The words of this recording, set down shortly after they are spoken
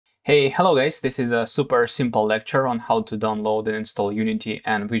Hello guys, this is a super simple lecture on how to download and install Unity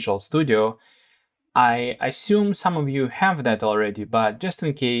and Visual Studio. I assume some of you have that already, but just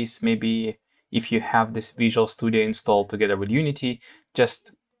in case, maybe if you have this Visual Studio installed together with Unity,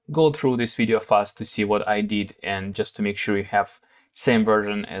 just go through this video fast to see what I did and just to make sure you have same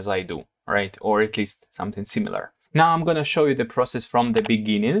version as I do, right? Or at least something similar. Now I'm going to show you the process from the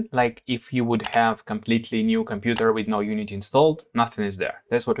beginning, like if you would have completely new computer with no Unity installed, nothing is there.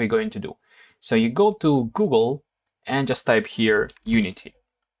 That's what we're going to do. So you go to Google and just type here Unity.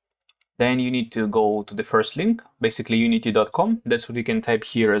 Then you need to go to the first link, basically unity.com. That's what you can type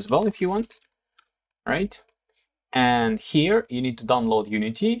here as well if you want, right? And here you need to download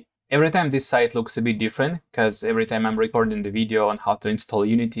Unity. Every time this site looks a bit different because every time I'm recording the video on how to install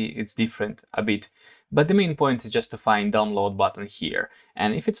Unity, it's different a bit. But the main point is just to find download button here.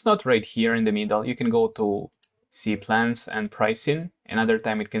 And if it's not right here in the middle, you can go to see plans and pricing. Another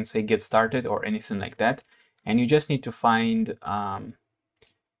time it can say get started or anything like that. And you just need to find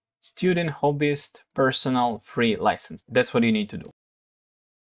student, hobbyist, personal, free license. That's what you need to do.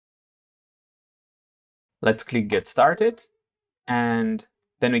 Let's click get started. And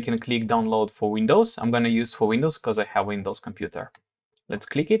then we can click download for Windows. I'm going to use for Windows because I have Windows computer. Let's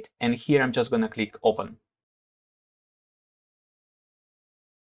click it. And here I'm just going to click open.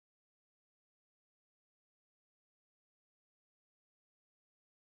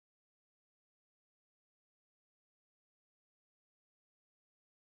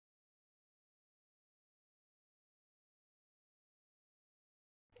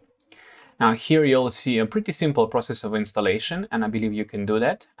 Now here you'll see a pretty simple process of installation, and I believe you can do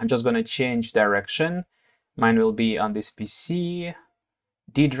that. I'm just going to change direction. Mine will be on this PC,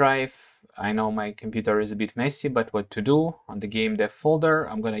 D drive. I know my computer is a bit messy, but what to do? On the game dev folder,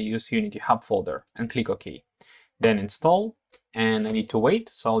 I'm going to use Unity Hub folder and click OK. Then install, and I need to wait,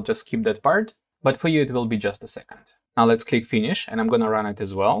 so I'll just skip that part. But for you, it will be just a second. Now let's click finish, and I'm going to run it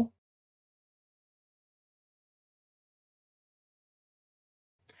as well.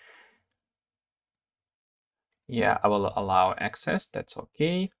 Yeah, I will allow access, that's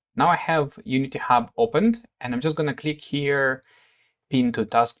okay. Now I have Unity Hub opened, and I'm just going to click here, pin to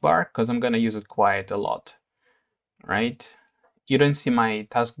taskbar, because I'm going to use it quite a lot, right? You don't see my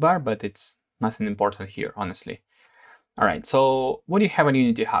taskbar, but it's nothing important here, honestly. All right, so what do you have on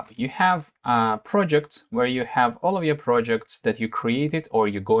Unity Hub? You have projects where you have all of your projects that you created or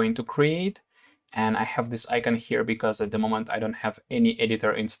you're going to create. And I have this icon here because at the moment I don't have any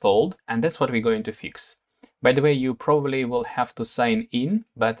editor installed, and that's what we're going to fix. By the way, you probably will have to sign in,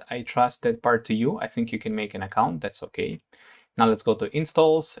 but I trust that part to you. I think you can make an account, that's okay. Now let's go to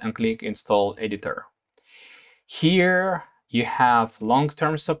installs and click install editor. Here you have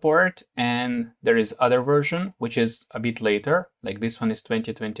long-term support, and there is other version, which is a bit later, like this one is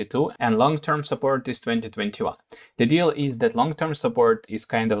 2022, and long-term support is 2021. The deal is that long-term support is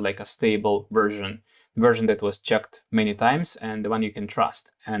kind of like a stable version that was checked many times and the one you can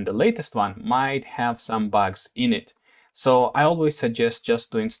trust. And the latest one might have some bugs in it. So I always suggest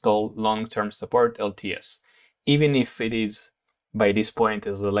just to install long-term support LTS. Even if it is by this point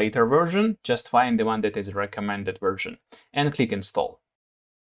is the later version, just find the one that is recommended version and click install.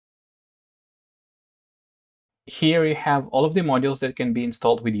 Here you have all of the modules that can be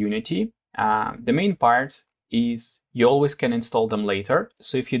installed with Unity. The main part is you always can install them later.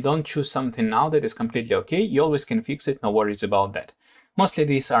 So if you don't choose something now, that is completely okay. You always can fix it, no worries about that. Mostly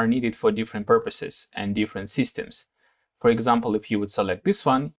these are needed for different purposes and different systems. For example, if you would select this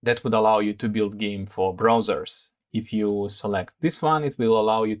one, that would allow you to build game for browsers. If you select this one, it will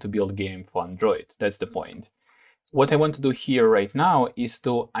allow you to build game for Android. That's the point. What I want to do here right now is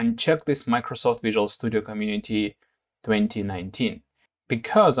to uncheck this Microsoft Visual Studio Community 2019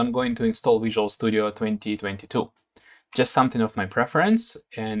 because I'm going to install Visual Studio 2022. Just something of my preference,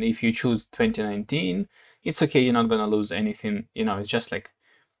 and if you choose 2019, it's okay, you're not gonna lose anything, you know, it's just like,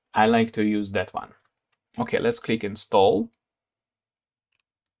 I like to use that one. Okay, let's click install.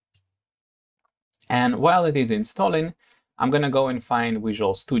 And while it is installing, I'm gonna go and find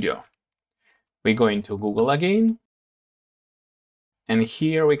Visual Studio. We go into Google again, and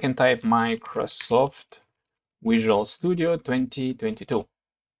here we can type Microsoft Visual Studio 2022.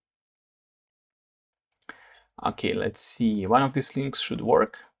 Okay, let's see, one of these links should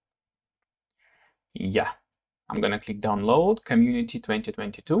work. Yeah, I'm gonna click download Community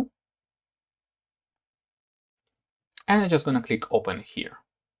 2022. And I'm just gonna click open here.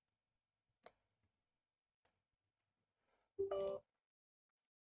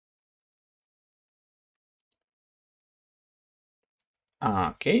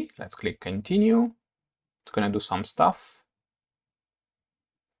 Okay, let's click continue. It's gonna do some stuff.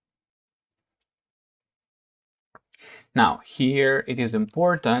 Now, here it is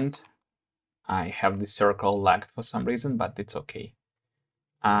important. I have this circle lagged for some reason, but it's okay.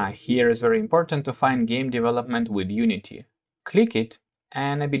 Here is very important to find game development with Unity. Click it,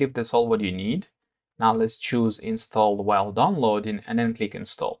 and I believe that's all what you need. Now let's choose install while downloading and then click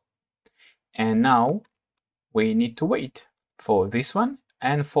install. And now we need to wait for this one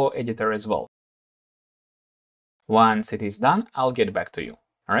and for editor as well. Once it is done, I'll get back to you.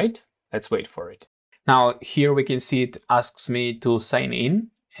 All right, let's wait for it. Now here we can see it asks me to sign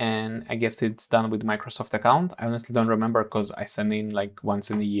in, and I guess it's done with Microsoft account. I honestly don't remember because I sign in like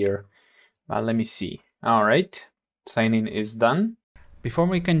once in a year, but let me see. All right, sign in is done. Before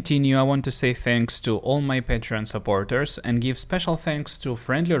we continue, I want to say thanks to all my Patreon supporters and give special thanks to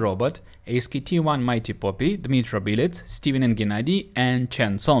Friendly Robot, ASKT1 Mighty Poppy, Dmitro Bilets, Steven and Gennady, and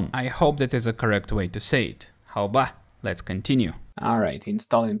Chen Son. I hope that is a correct way to say it. How ba? Let's continue. All right,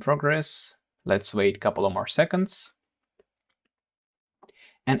 install in progress. Let's wait a couple of more seconds.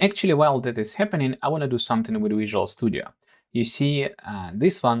 And actually, while that is happening, I want to do something with Visual Studio. You see,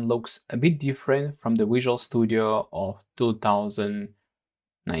 this one looks a bit different from the Visual Studio of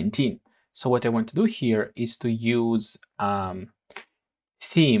 2019. So what I want to do here is to use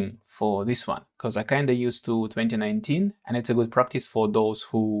theme for this one, because I kind of used to 2019, and it's a good practice for those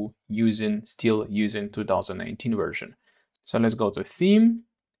who still using 2019 version. So let's go to theme,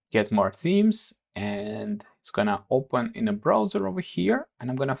 get more themes, and it's gonna open in a browser over here, and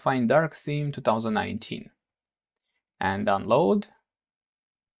I'm gonna find dark theme 2019 and download,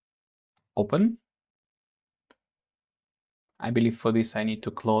 open. I believe for this I need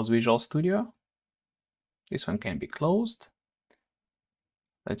to close Visual Studio. This one can be closed.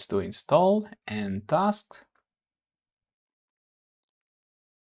 Let's do install and task.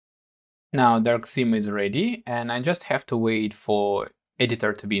 Now dark theme is ready, and I just have to wait for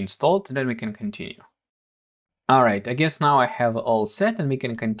editor to be installed, and then we can continue. All right, I guess now I have all set and we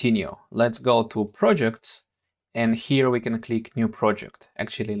can continue. Let's go to projects, and here we can click new project.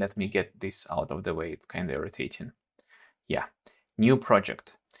 Actually, let me get this out of the way, it's kind of irritating. Yeah, new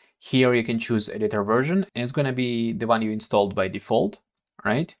project. Here you can choose editor version, and it's gonna be the one you installed by default.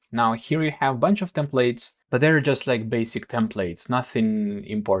 Right? Now here you have a bunch of templates, but they're just like basic templates, nothing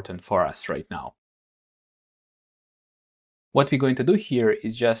important for us right now. What we're going to do here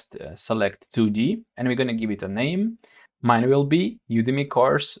is just select 2D, and we're going to give it a name. Mine will be Udemy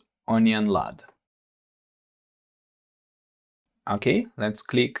course Onion Lad. Okay, let's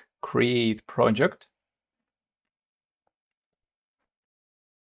click create project.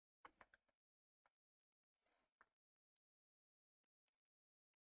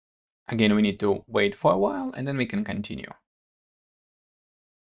 Again, we need to wait for a while, and then we can continue.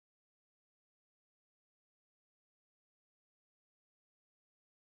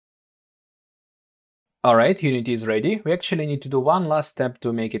 All right, Unity is ready. We actually need to do one last step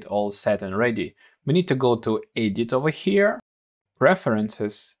to make it all set and ready. We need to go to Edit over here,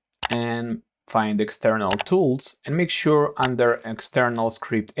 Preferences, and find External Tools, and make sure under External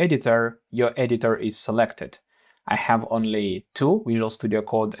Script Editor, your editor is selected. I have only two, Visual Studio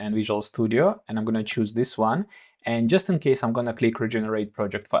Code and Visual Studio, and I'm going to choose this one. And just in case, I'm going to click Regenerate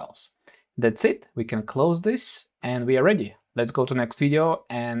Project Files. That's it. We can close this, and we are ready. Let's go to next video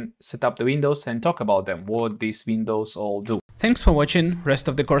and set up the windows and talk about them, what these windows all do. Thanks for watching. Rest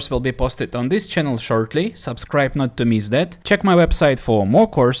of the course will be posted on this channel shortly. Subscribe not to miss that. Check my website for more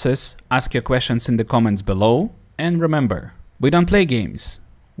courses. Ask your questions in the comments below. And remember, we don't play games,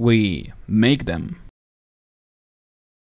 we make them.